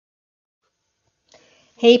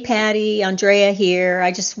Hey Patty, Andrea here.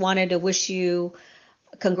 I just wanted to wish you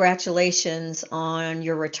congratulations on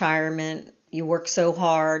your retirement. You worked so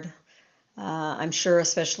hard. I'm sure,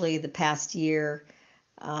 especially the past year,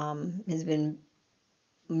 has been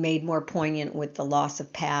made more poignant with the loss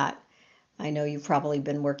of Pat. I know you've probably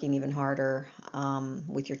been working even harder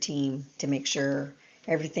with your team to make sure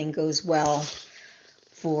everything goes well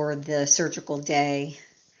for the surgical day.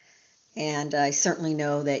 And I certainly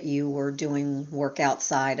know that you were doing work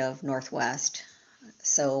outside of Northwest.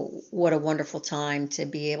 So, what a wonderful time to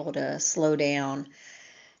be able to slow down,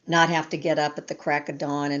 not have to get up at the crack of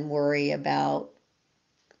dawn and worry about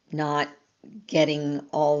not getting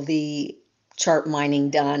all the chart mining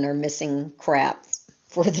done or missing crap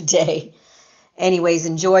for the day. Anyways,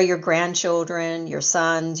 enjoy your grandchildren, your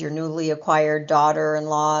sons, your newly acquired daughter in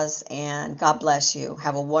laws, and God bless you.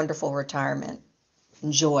 Have a wonderful retirement.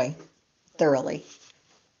 Enjoy thoroughly.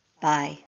 Bye.